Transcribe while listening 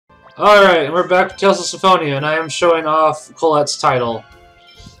Alright, and we're back to Tales of Symphonia, and I am showing off Colette's title,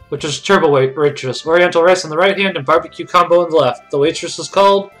 which is Turbo Waitress. Oriental rice on the right hand and barbecue combo on the left. The waitress is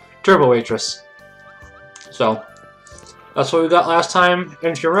called Turbo Waitress. So, that's what we got last time,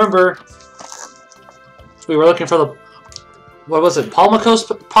 and if you remember, we were looking for the... What was it?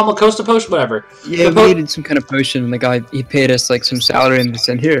 Palmacosta potion? Whatever. Yeah, we needed some kind of potion, and the guy, he paid us like some salary and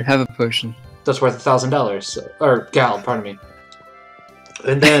said, here, have a potion. That's worth $1,000, so, or gal, pardon me.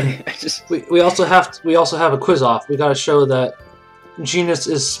 And then we also have a quiz off. We gotta show that genus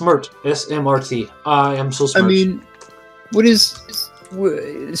is smart. S-M-R-T. I am so smart. I mean,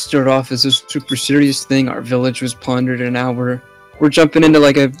 start off as a super serious thing. Our village was plundered, and now we're jumping into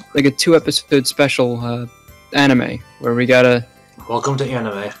like a 2-episode special anime where we gotta. Welcome to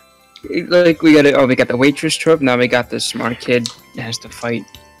anime. Like we got the waitress trope. Now we got this smart kid that has to fight.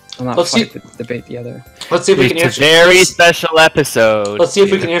 Let's debate the other. Let's see if we can answer. Very special episode. Let's see if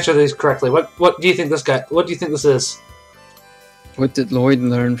we can answer these correctly. What do you think this guy? What do you think this is? What did Lloyd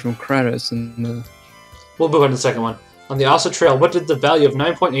learn from Kratos in the? We'll move on to the second one. On the Ossa Trail, what did the value of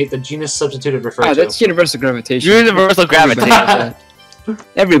 9.8 the genus substituted refer to? That's universal gravitation. Universal gravitation.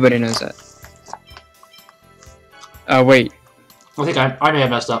 Everybody knows that. Wait. I think I may have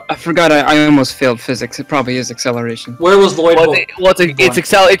messed up. I forgot. I almost failed physics. It probably is acceleration. Where was Lloyd?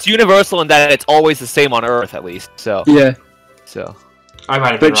 It's universal in that it's always the same on Earth, at least. So yeah. So I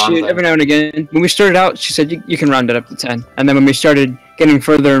might have been wrong. But every now and again, when we started out, she said you can round it up to 10, and then when we started getting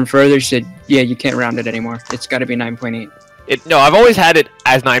further and further, she said, yeah, you can't round it anymore. It's got to be 9.8. No, I've always had it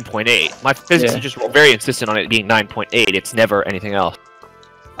as 9.8. My physics is just very insistent on it being 9.8. It's never anything else.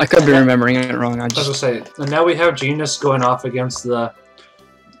 I could be remembering it wrong. I was gonna say, and now we have Genus going off against the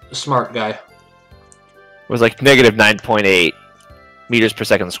smart guy. It was like negative 9.8 meters per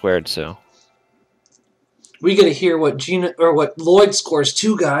second squared. So we get to hear what what Lloyd scores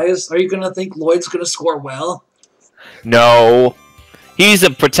too, guys. Are you gonna think Lloyd's gonna score well? No, he's a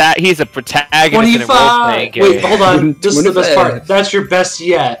protagonist 25. in a role-playing game. Wait, hold on. This is the best part. That's your best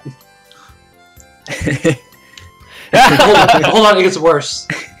yet. hold on, it gets worse.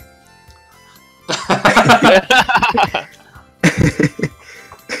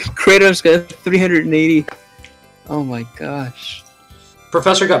 Kratos got 380. Oh my gosh.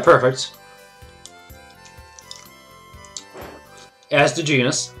 Professor got perfect. As did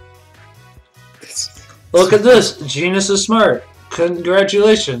Genus. Look at this. Genus is smart.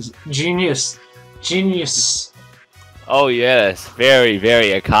 Congratulations. Genius. Oh yes. Very,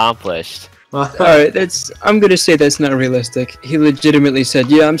 very accomplished. Alright, I'm gonna say that's not realistic. He legitimately said,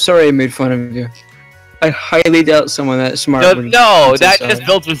 yeah, I'm sorry I made fun of you. I highly doubt someone that smart would... No, that just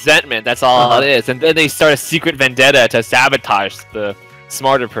builds resentment, that's all it is. And then they start a secret vendetta to sabotage the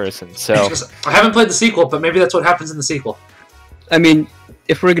smarter person, so... I haven't played the sequel, but maybe that's what happens in the sequel. I mean,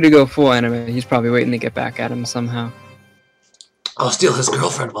 if we're gonna go full anime, he's probably waiting to get back at him somehow. I'll steal his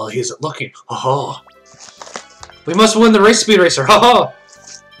girlfriend while he isn't looking. Ha-ha. We must win the race, Speed Racer. Ha-ha.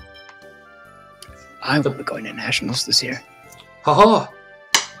 I will be going to nationals this year. Haha.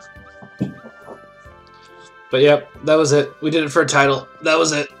 But yep, that was it. We did it for a title. That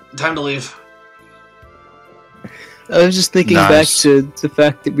was it. Time to leave. I was just thinking back to the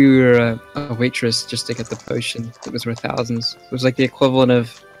fact that we were a waitress just to get the potion. It was worth thousands. It was like the equivalent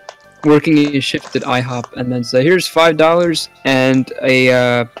of working a shift at IHOP and then say, here's $5 and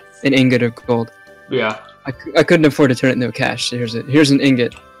an ingot of gold. Yeah. I couldn't afford to turn it into a cash, so here's an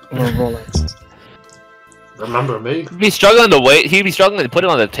ingot or a Rolex. Remember me? He'd be struggling to put it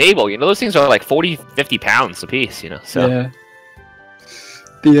on the table. You know, those things are like 40, 50 pounds a piece. You know, so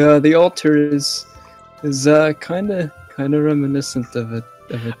yeah. The altar is kind of reminiscent of a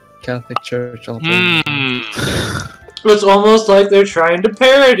Catholic church altar. It's almost like they're trying to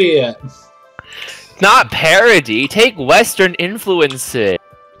parody it. Not parody. Take Western influences.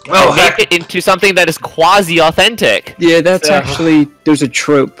 Oh, make it into something that is quasi-authentic. Yeah, that's actually there's a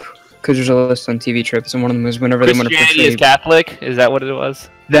trope. Because there's a list on TV tropes, and one of them is whenever they want to portray... Christianity is Catholic? Is that what it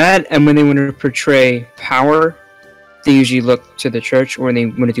was? That, and when they want to portray power, they usually look to the church, or when they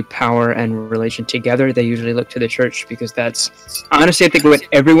want to do power and religion together, they usually look to the church, because that's, honestly, I think what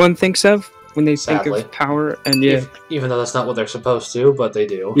everyone thinks of when they think of power, and Even though that's not what they're supposed to, but they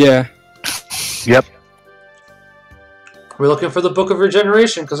do. Yeah. Yep. We're looking for the Book of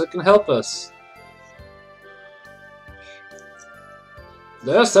Regeneration, because it can help us.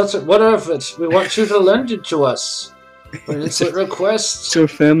 Yes, that's it. What of it? We want you to lend it to us. It's a request. So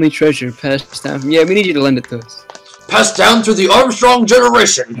family treasure passed down. Yeah, we need you to lend it to us. Passed down through the Armstrong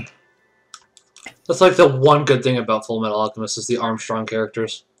generation. That's like the one good thing about Full Metal Alchemist is the Armstrong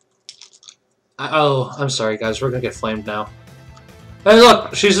characters. Oh, I'm sorry, guys. We're gonna get flamed now. Hey,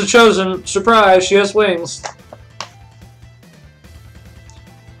 look, she's the chosen. Surprise, she has wings.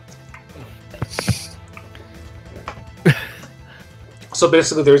 So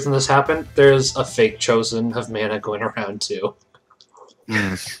basically, the reason this happened, there's a fake chosen of mana going around too.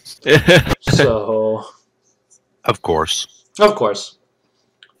 So, of course. Of course.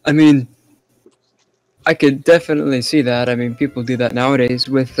 I mean, I could definitely see that. I mean, people do that nowadays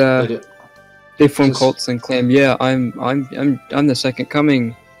with they form cults and claim, yeah, I'm the second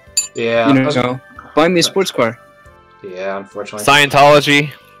coming. Yeah. You know, buy me a sports car. Yeah, unfortunately.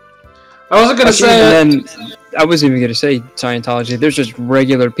 Scientology. I wasn't gonna say. And then I wasn't even gonna say Scientology. There's just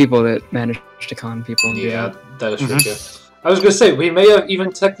regular people that manage to con people. And yeah, that is true too. I was gonna say we may have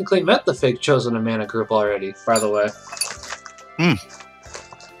even technically met the fake chosen of mana group already. By the way.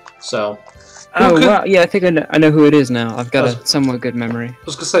 So. Oh wow! Yeah, I think I know who it is now. I've got a somewhat good memory. I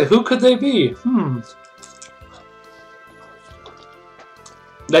was gonna say, who could they be?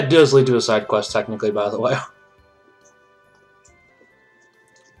 That does lead to a side quest, technically, by the way.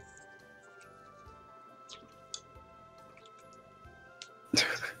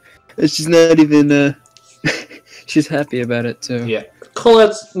 She's not even. She's happy about it too. Yeah,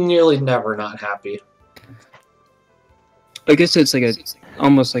 Colette's nearly never not happy. I guess it's like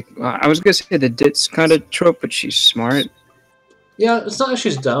almost like I was gonna say the ditz kind of trope, but she's smart. Yeah, it's not like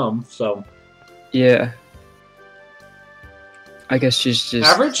she's dumb, so. Yeah. I guess she's just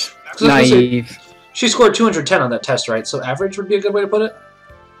average. Naive. She scored 210 on that test, right? So average would be a good way to put it.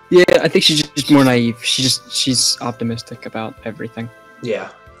 Yeah, I think she's just more naive. She's optimistic about everything. Yeah.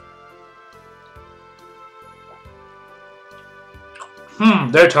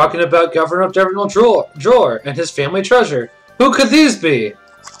 They're talking about Governor of General Drawer and his family treasure. Who could these be?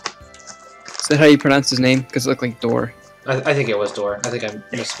 Is that how you pronounce his name? Because it looked like Door. I think it was Door. I think I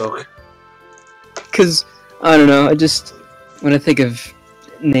misspoke. Because, I don't know, when I think of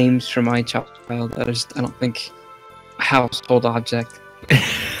names for my child, I don't think a household object.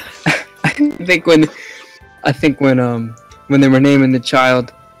 I think when they were naming the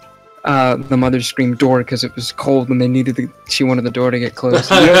child, the mother screamed door because it was cold and she wanted the door to get closed.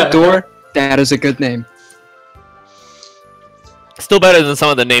 You know, Door? That is a good name. Still better than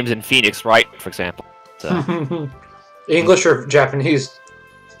some of the names in Phoenix, right? For example. So. English or Japanese?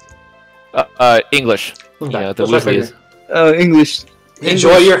 English. Okay. Yeah, the Weasley is. Oh, English.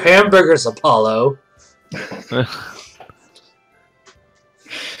 Enjoy your hamburgers, Apollo.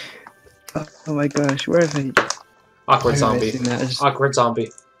 Oh my gosh, where have I... Awkward zombie. Awkward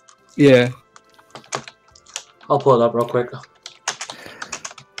zombie. Yeah. I'll pull it up real quick.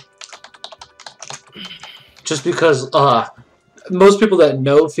 Just because, most people that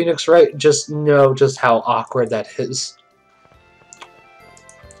know Phoenix Wright just know just how awkward that is.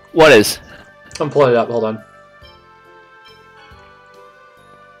 What is? I'm pulling it up, hold on.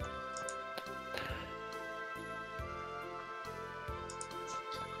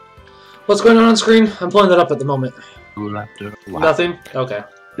 What's going on screen? I'm pulling that up at the moment. Nothing? Okay.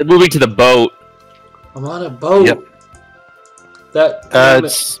 They're moving to the boat. I'm on a boat. Yep.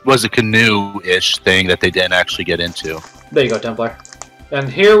 That was a canoe-ish thing that they didn't actually get into. There you go, Templar. And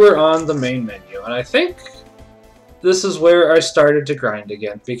here we're on the main menu, and I think this is where I started to grind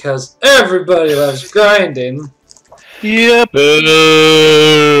again, because everybody loves grinding. Yep.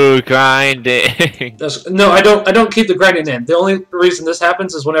 Boo, grinding. No, I don't keep the grinding in. The only reason this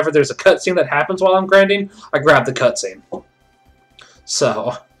happens is whenever there's a cutscene that happens while I'm grinding, I grab the cutscene.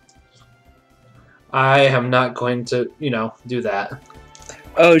 So I am not going to, do that.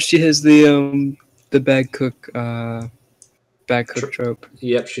 Oh, she has the bag cook trope.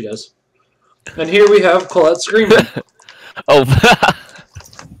 Yep, she does. And here we have Colette screaming. Oh.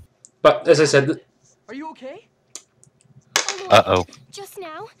 But as I said, are you okay? Uh-oh. Just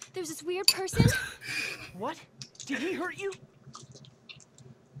now, there's this weird person. What? Did he hurt you?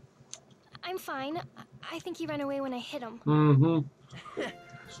 I'm fine. I think he ran away when I hit him.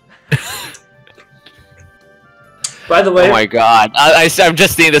 By the way, oh my god, I'm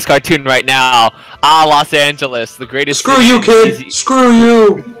just seeing this cartoon right now. Los Angeles, the greatest. Screw you, kid. Screw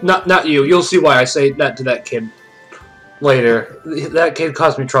you. Not you. You'll see why I say that to that kid later. That kid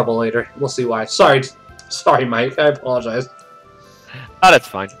caused me trouble later. We'll see why. Sorry, Mike. I apologize. Oh, that's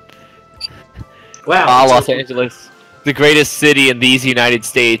fine. Wow. Los Angeles, the greatest city in these United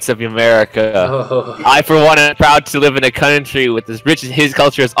States of America. Oh. I, for one, am proud to live in a country with as rich as his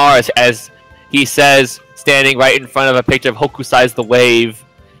culture as ours, as he says, standing right in front of a picture of Hokusai's The Wave,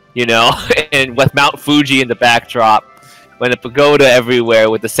 and with Mount Fuji in the backdrop, when a pagoda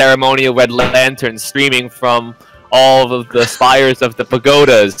everywhere with the ceremonial red lanterns streaming from all of the spires of the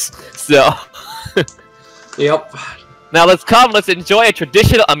pagodas. So. Yep. Now let's enjoy a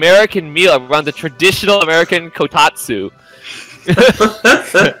traditional American meal around the traditional American kotatsu.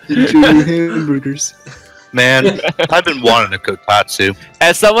 Enjoy hamburgers. Man, I've been wanting a kotatsu.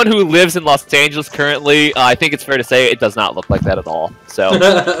 As someone who lives in Los Angeles currently, I think it's fair to say it does not look like that at all. So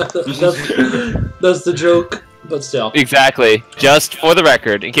that's the joke, but still. exactly. Just for the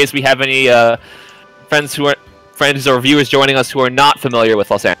record, in case we have any friends or viewers joining us who are not familiar with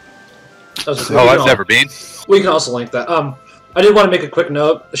Los Angeles. Oh, I've never been. We can also link that. I did want to make a quick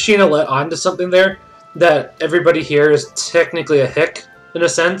note. Sheena let on to something there that everybody here is technically a hick in a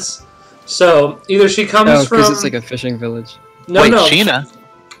sense. So either she comes from. because it's like a fishing village. No, Wait, no. Sheena?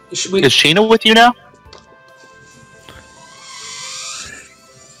 Is Sheena with you now?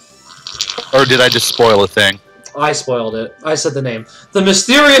 Or did I just spoil a thing? I spoiled it. I said the name. The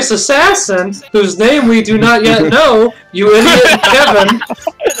mysterious assassin, whose name we do not yet know, you idiot Kevin.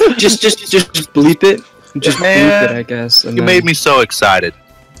 Just bleep it. Just Man, bleep it, I guess. And You made me so excited.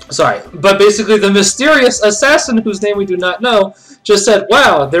 Sorry, but basically the mysterious assassin, whose name we do not know, just said,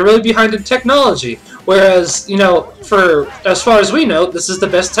 wow, they're really behind in technology. Whereas, you know, for as far as we know, this is the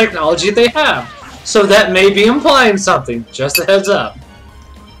best technology they have. So that may be implying something. Just a heads up.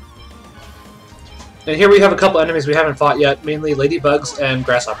 And here we have a couple enemies we haven't fought yet, mainly ladybugs and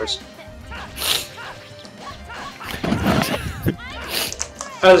grasshoppers.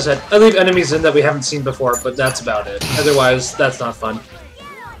 As I said, I leave enemies in that we haven't seen before, but that's about it. Otherwise, that's not fun.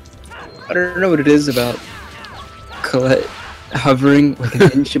 I don't know what it is about Colette hovering like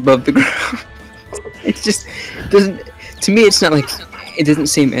an inch above the ground. It just doesn't. To me, it's not like it doesn't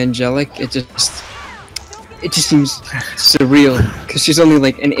seem angelic. It just seems surreal because she's only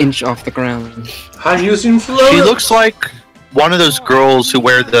like an inch off the ground. I'm using flow. She looks like one of those girls who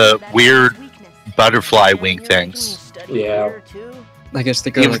wear the weird butterfly wing things. Yeah. I guess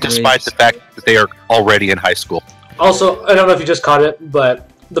they go Even like despite waves. the fact that they are already in high school. Also, I don't know if you just caught it, but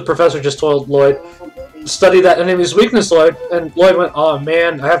the professor just told Lloyd, study that enemy's weakness, Lloyd. And Lloyd went, oh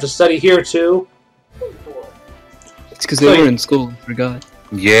man, I have to study here too. It's because they were in school. Forgot.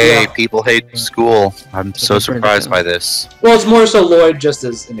 Yay, Yeah. people hate school. I'm so I've heard surprised that. by this. Well, it's more so Lloyd just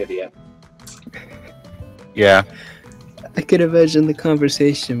is an idiot. Yeah. I could imagine the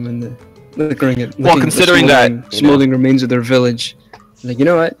conversation when the looking at considering that, smoldering remains of their village. Like, you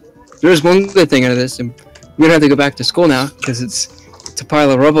know what? There's one good thing out of this, and we don't have to go back to school now because it's a pile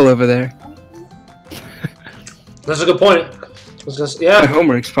of rubble over there. That's a good point. I was just, My yeah.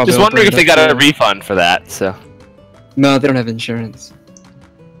 homework's probably. Just all wondering if burned they up got a there. refund for that. So No, they don't have insurance.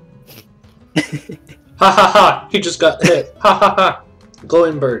 Ha ha ha, he just got hit. Ha ha ha.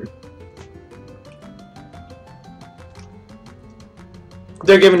 Glowing bird.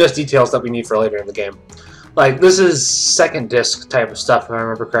 They're giving us details that we need for later in the game. Like, this is second disc type of stuff, if I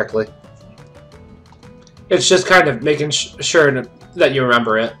remember correctly. It's just kind of making sure that you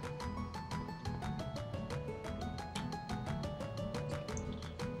remember it.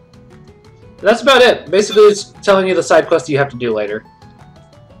 That's about it. Basically, it's telling you the side quest you have to do later.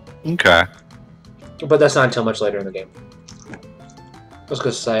 Okay. But that's not until much later in the game. I was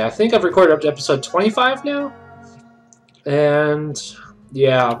going to say, I think I've recorded up to episode 25 now. And,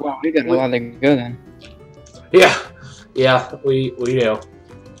 yeah. Wow, we got a lot to go then. Yeah, we do.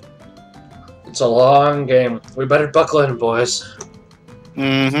 It's a long game. We better buckle in, boys.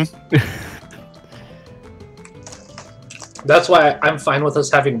 Mm-hmm. That's why I'm fine with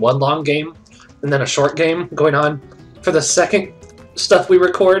us having one long game and then a short game going on for the second stuff we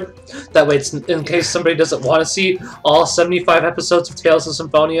record. That way, it's in case somebody doesn't want to see all 75 episodes of Tales of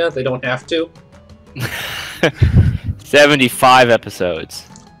Symphonia, they don't have to. 75 episodes.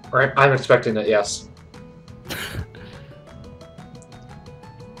 Right? I'm expecting it, yes.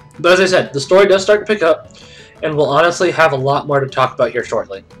 But as I said, the story does start to pick up, and we'll honestly have a lot more to talk about here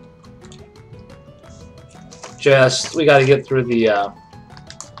shortly. Just, we gotta get through the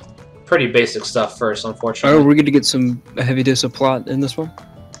pretty basic stuff first, unfortunately. Oh, we're gonna get a heavy dose of plot in this one.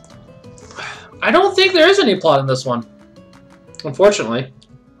 I don't think there is any plot in this one, unfortunately.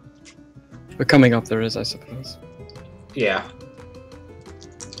 But coming up, there is, I suppose. Yeah.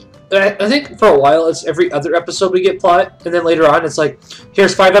 I think for a while it's every other episode we get plot, and then later on it's like,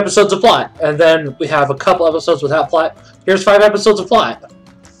 here's 5 episodes of plot, and then we have a couple episodes without plot. Here's 5 episodes of plot.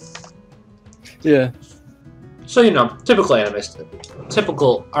 Yeah. So, you know, typical anime stuff.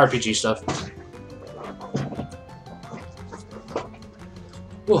 Typical RPG stuff.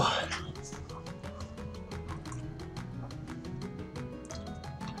 Whew.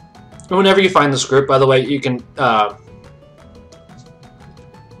 Whenever you find this group, by the way, you can, pardon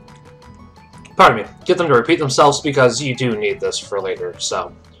me, get them to repeat themselves because you do need this for later,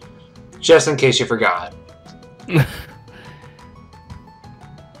 so just in case you forgot.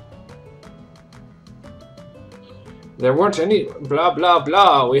 There weren't any blah blah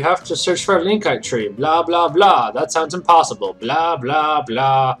blah. We have to search for a linkite tree. Blah blah blah. That sounds impossible. Blah blah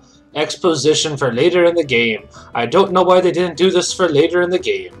blah. Exposition for later in the game. I don't know why they didn't do this for later in the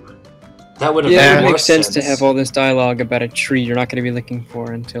game. That would have Yeah, made it more makes sense to have all this dialogue about a tree you're not going to be looking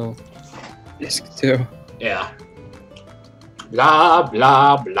for until disc 2. Yeah. Blah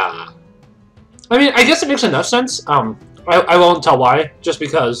blah blah. I mean, I guess it makes enough sense. I won't tell why, just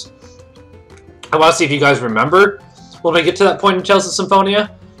because I want to see if you guys remember when we get to that point in Tales of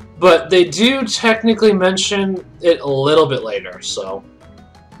Symphonia. But they do technically mention it a little bit later, so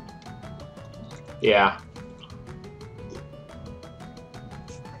yeah.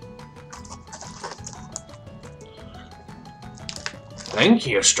 Thank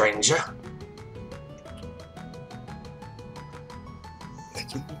you, stranger.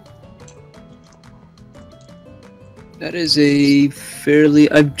 That is a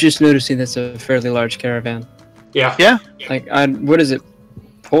fairly... I'm just noticing that's a fairly large caravan. Yeah. Yeah. Like, what is it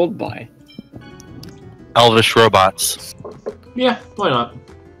pulled by? Elvish robots. Yeah, why not?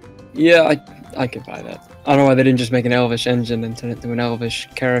 Yeah, I could buy that. I don't know why they didn't just make an Elvish engine and turn it into an Elvish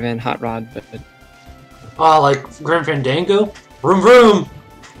caravan hot rod, but... Oh, like Grim Fandango? Vroom vroom!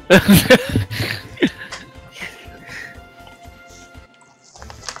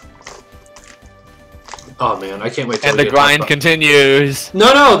 Oh man, I can't wait till And we the get grind that. continues.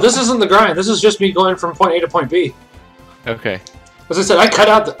 No, this isn't the grind. This is just me going from point A to point B. Okay. As I said, I cut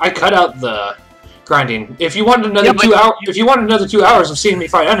out the grinding. If you wanted another Yeah, if you wanted another 2 hours of seeing me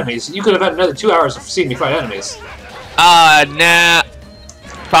fight enemies, you could have had another 2 hours of seeing me fight enemies. Nah.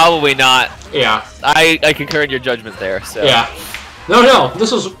 Probably not. Yeah. I concur in your judgment there, so... Yeah. No,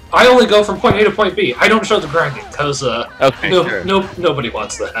 this is... I only go from point A to point B. I don't show the grinding, because, Okay, sure. nobody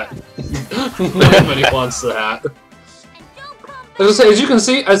wants that. Nobody wants that. As I say, as you can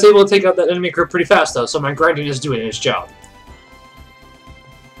see, I was able to take out that enemy group pretty fast, though, so my grinding is doing its job.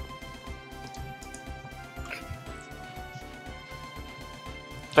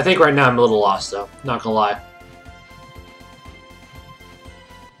 I think right now I'm a little lost, though. Not gonna lie.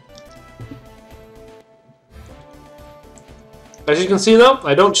 As you can see, though,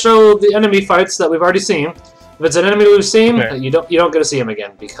 I don't show the enemy fights that we've already seen. If it's an enemy we've seen, Okay. you don't get to see him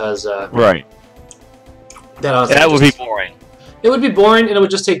again because Right. That would be boring. It would be boring, and it would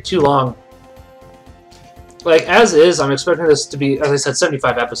just take too long. Like as is, I'm expecting this to be, as I said,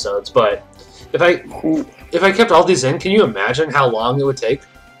 75 episodes. But if I kept all these in, can you imagine how long it would take?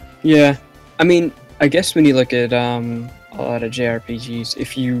 Yeah. I mean, I guess when you look at a lot of JRPGs,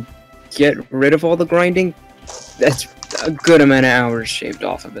 if you get rid of all the grinding, that's a good amount of hours shaved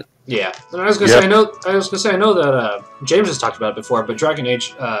off of it. Yeah, and I was gonna say I know that James has talked about it before, but Dragon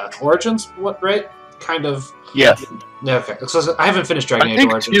Age Origins, right? Kind of. Yes. Yeah. Okay. So I haven't finished Dragon I Age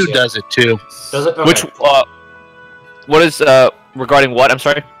think Origins 2 yet. does it too. Does it? Okay. Which, what is, regarding what? I'm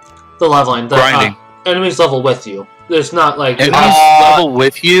sorry? The leveling, the Grinding. Enemies level with you. There's not like Enemies level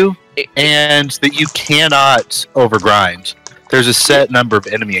with you, and that you cannot overgrind. There's a set number of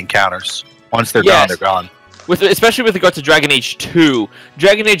enemy encounters. Once they're gone, Yes. they're gone. Especially with regard to Dragon Age 2.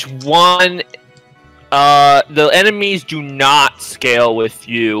 Dragon Age 1, the enemies do not scale with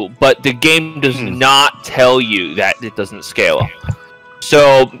you, but the game does not tell you that it doesn't scale.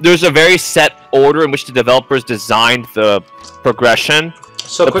 So there's a very set order in which the developers designed the progression.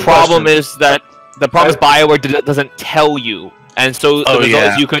 So The quick problem question. is that BioWare doesn't tell you, and so the result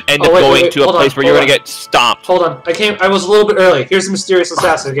is you could end up wait, going wait, to a hold place on, where you're hold gonna get stomped. Hold on, I was a little bit early. Here's the mysterious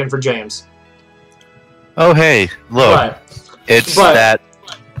assassin again for James. Oh hey, look, it's but- that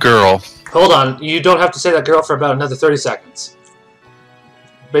girl. Hold on, you don't have to say that girl for about another 30 seconds.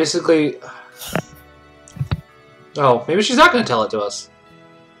 Basically... Oh, maybe she's not going to tell it to us.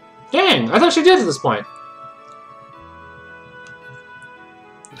 Dang, I thought she did at this point.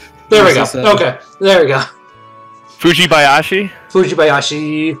 There we go. Okay, there we go. Fujibayashi?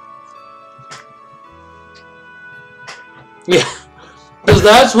 Fujibayashi. Yeah, because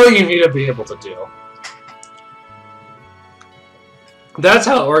that's what you need to be able to do. That's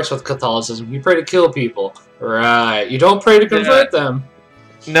how it works with Catholicism. You pray to kill people. Right. You don't pray to convert them.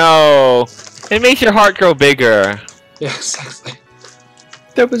 No. It makes your heart grow bigger. Yeah, exactly.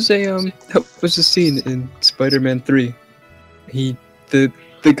 That was a scene in Spider-Man 3. The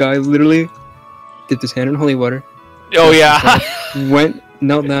guy literally dipped his hand in holy water. Oh yeah.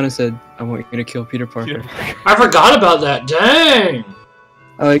 knelt down and said, "I want you to kill Peter Parker." I forgot about that. Dang.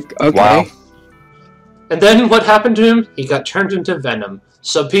 Like, okay. Wow. And then what happened to him? He got turned into Venom.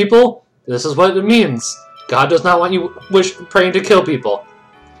 So people, this is what it means. God does not want you praying to kill people.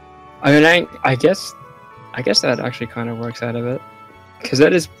 I mean, I guess that actually kind of works out of it. Because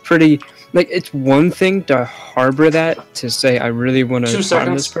that is pretty. Like, it's one thing to harbor that, to say, I really want to 2 harm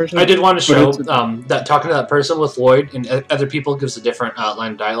seconds. this person. I did want to show it's- that talking to that person with Lloyd and other people gives a different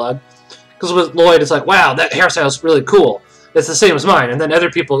line of dialogue. Because with Lloyd, it's like, wow, that hairstyle is really cool. It's the same as mine. And then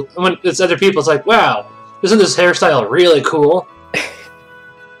other people, when it's other people, it's like, wow, isn't this hairstyle really cool?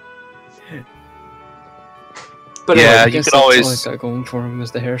 But Yeah, anyway, I you guess could that's always- all I got going for him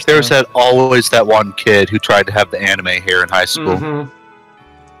was the hairstyle. There's always that one kid who tried to have the anime hair in high school. mhm.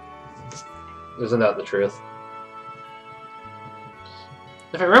 Isn't that the truth?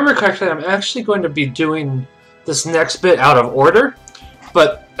 If I remember correctly, I'm actually going to be doing this next bit out of order.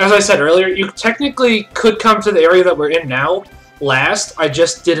 But as I said earlier, you technically could come to the area that we're in now last. I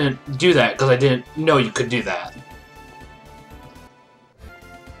just didn't do that because I didn't know you could do that.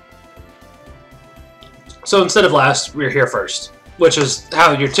 So instead of last, we're here first, which is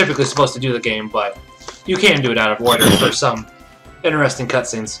how you're typically supposed to do the game, but you can do it out of order for some interesting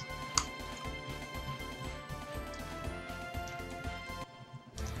cutscenes.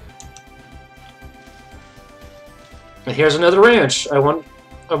 And here's another ranch. I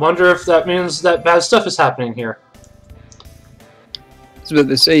wonder if that means that bad stuff is happening here. That's what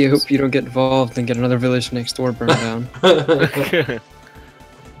they say. You hope you don't get involved and get another village next door burned down.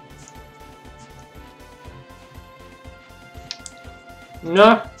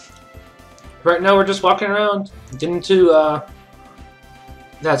 No. Right now we're just walking around, getting to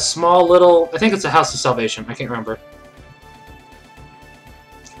that small little. I think it's a House of Salvation. I can't remember.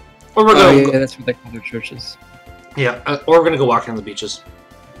 Or we're Oh going. yeah, that's what they call their churches. Yeah, or we're gonna go walking on the beaches.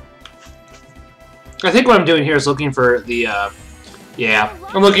 I think what I'm doing here is looking for the. Yeah,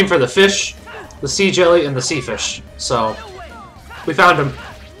 I'm looking for the fish, the sea jelly, and the sea fish. So we found them.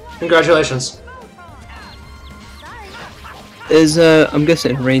 Congratulations. Is I'm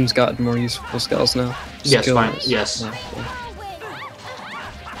guessing Rain's gotten more useful skills now. Yes, Skill fine. is- Yes. yeah, yeah.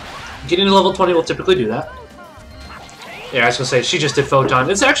 Getting to level 20 will typically do that. Yeah, I was gonna say she just did Photon.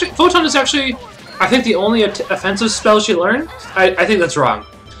 It's actually Photon is actually, I think, the only offensive spell she learned. I think that's wrong.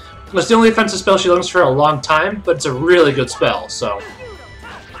 It's the only offensive spell she learns for a long time, but it's a really good spell. So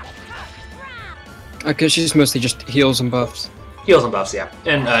Okay, she's mostly just heals and buffs. heals and buffs, yeah,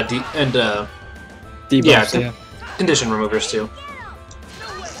 and Debuffs, Yeah, yeah. condition removers too,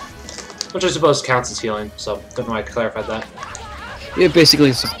 which I suppose counts as healing. So don't know why I clarified that. Yeah,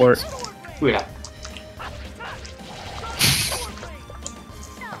 basically support. Oh, yeah.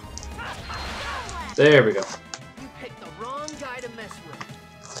 There we go. You picked the wrong guy to mess with.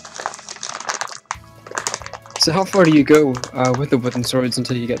 So how far do you go with the wooden swords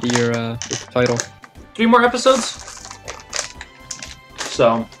until you get to your title? 3 more episodes.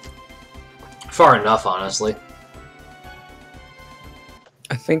 So far enough, honestly.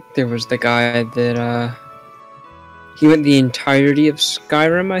 I think there was the guy that he went the entirety of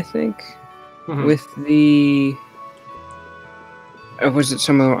Skyrim, I think, Mhm. with the was it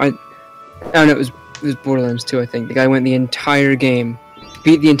someone I don't know, it was Borderlands 2, I think. The guy went the entire game,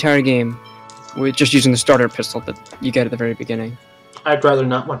 beat the entire game with just using the starter pistol that you get at the very beginning. I'd rather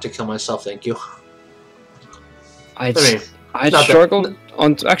not want to kill myself, thank you. I'd I mean, not that- struggled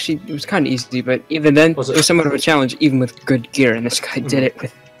on. Actually, it was kind of easy, but even then, Was it it? was somewhat of a challenge, even with good gear. And this guy did it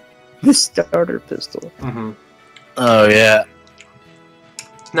with the starter pistol. Mhm. Oh yeah.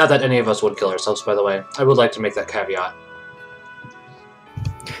 Not that any of us would kill ourselves, by the way. I would like to make that caveat.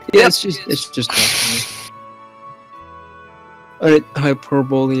 Yeah, it's just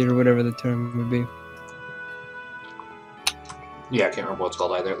hyperbole or whatever the term would be. Yeah, I can't remember what it's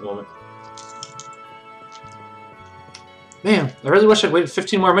called either at the moment. Man, I really wish I'd waited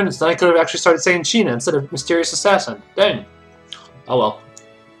 15 more minutes, then I could have actually started saying Sheena instead of Mysterious Assassin. Dang. Oh well.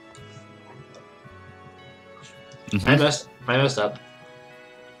 I messed up.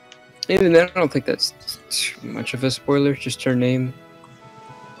 Even then, I don't think that's too much of a spoiler. Just her name.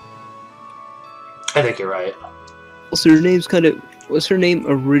 I think you're right. Also, her name's kind of. Was her name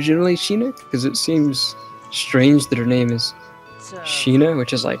originally Sheena? Because it seems strange that her name is It's, Sheena,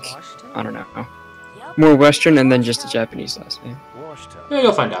 which is like, Washington? I don't know, more Western and then just a Japanese last name. Washington. Yeah,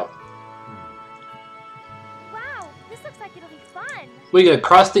 you'll find out. Wow, this looks like it'll be fun. We get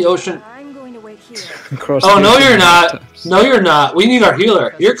across the ocean. I'm going to wait here. Across Oh, the no, ocean you're not. times. No, you're not. We need our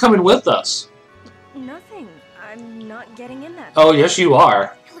healer. You're coming with us. Nothing. I'm not getting in that. Oh, yes, you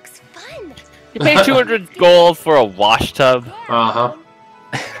are. It looks fun. You pay 200 gold for a wash tub. Uh-huh.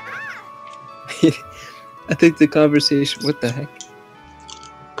 I think the conversation. What the heck?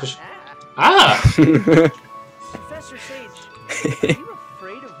 Ah, Ah! Professor Sage, are you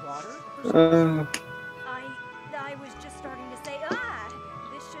afraid of water? I was just starting to say,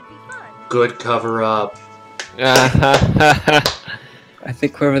 this should be fun. Good cover up. I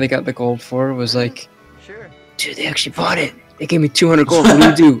think whoever they got the gold for was like, Sure. dude, they actually bought it. They gave me 200 gold.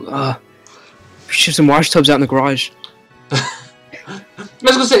 What do you do? We should have some wash tubs out in the garage. I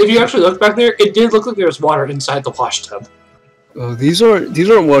was gonna say, if you actually look back there, it did look like there was water inside the wash tub. Oh, these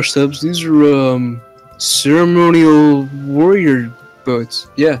aren't wash tubs. These are ceremonial warrior boats.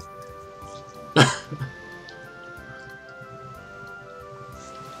 Yeah.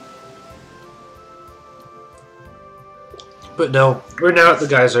 But no, we're now at the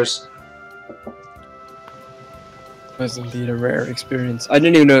geysers. Was indeed a rare experience. I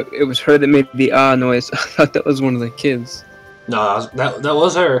didn't even know it was her that made the noise. I thought that was one of the kids. No, that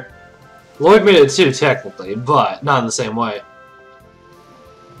was her. Lloyd made it too, technically, but not in the same way.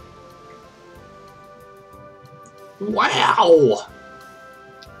 Wow!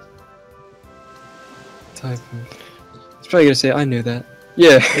 Type of... It's probably gonna say, I knew that.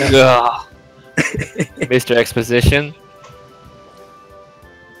 Yeah. Ugh. Mr. Exposition.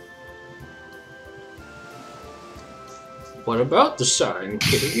 What about the sign,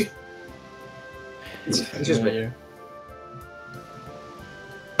 kitty? Excuse me.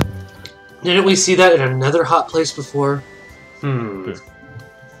 Didn't we see that in another hot place before?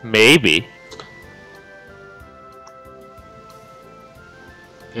 Maybe.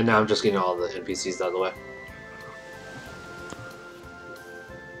 And now I'm just getting all the NPCs out of the way.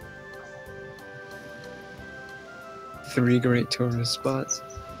 Three great tourist spots.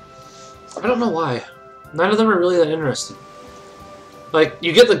 I don't know why. None of them are really that interesting. Like,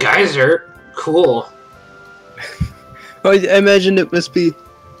 you get the geyser, cool. Well, I imagine it must be,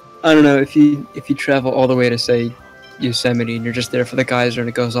 I don't know, if you travel all the way to, say, Yosemite and you're just there for the geyser and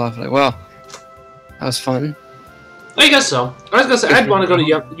it goes off, like, well, that was fun. I guess so. I was gonna say, I'd want to go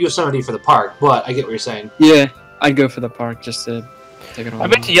to Yosemite for the park, but I get what you're saying. Yeah, I'd go for the park just to take it all.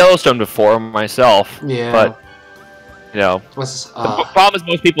 I've been to Yellowstone before myself. Yeah. But, you know, What's this? the problem is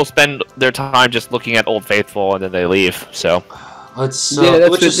most people spend their time just looking at Old Faithful and then they leave, so. It's, yeah,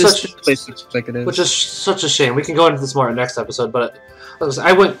 that's which is such place looks like it is. Which is such a shame. We can go into this more in the next episode, but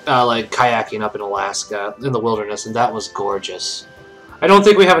I went like kayaking up in Alaska in the wilderness, and that was gorgeous. I don't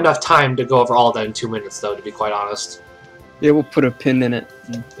think we have enough time to go over all of that in 2 minutes, though, to be quite honest. Yeah, we'll put a pin in it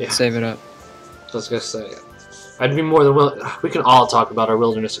and save it up. I was gonna say, I'd be more than willing. We can all talk about our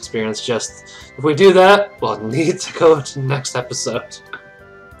wilderness experience. Just if we do that, we'll need to go to the next episode.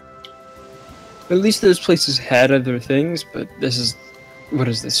 At least those places had other things, but this is... What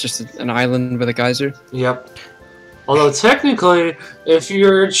is this? Just an island with a geyser? Yep. Although technically, if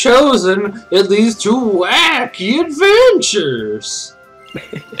you're chosen, it leads to wacky adventures.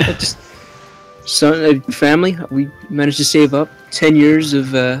 Just, family, we managed to save up 10 years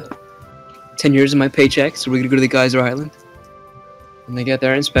of my paycheck, so we're gonna go to the geyser island. And they get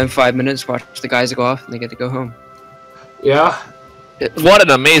there and spend 5 minutes, watch the geyser go off, and they get to go home. Yeah. What an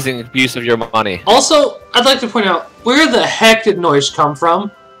amazing use of your money. Also, I'd like to point out, where the heck did Noise come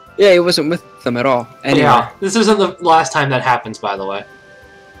from? Yeah, he wasn't with them at all. Anyway. Yeah, this isn't the last time that happens, by the way.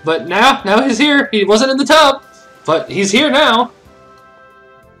 But now he's here. He wasn't in the tub, but he's here now.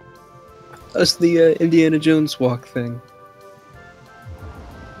 That's the Indiana Jones walk thing.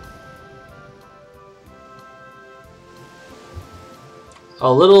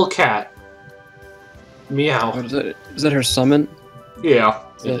 A little cat. Meow. What is that? Is that her summon? Yeah.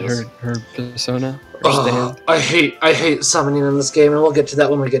 Is that her persona? I hate summoning in this game, and we'll get to that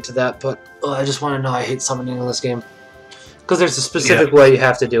when we get to that, but I just want to know I hate summoning in this game. Because there's a specific way you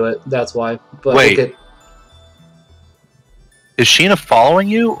have to do it, that's why. But wait. Is Sheena following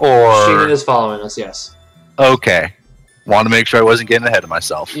you, or...? Sheena is following us, yes. Okay. Want to make sure I wasn't getting ahead of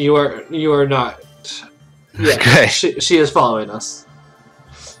myself. You are not. Yeah, Okay. She is following us.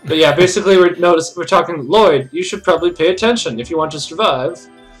 But yeah, basically we're talking, Lloyd, you should probably pay attention if you want to survive.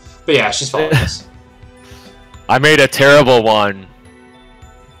 But yeah, she's following us. I made a terrible one.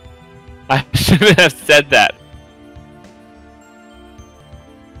 I shouldn't have said that.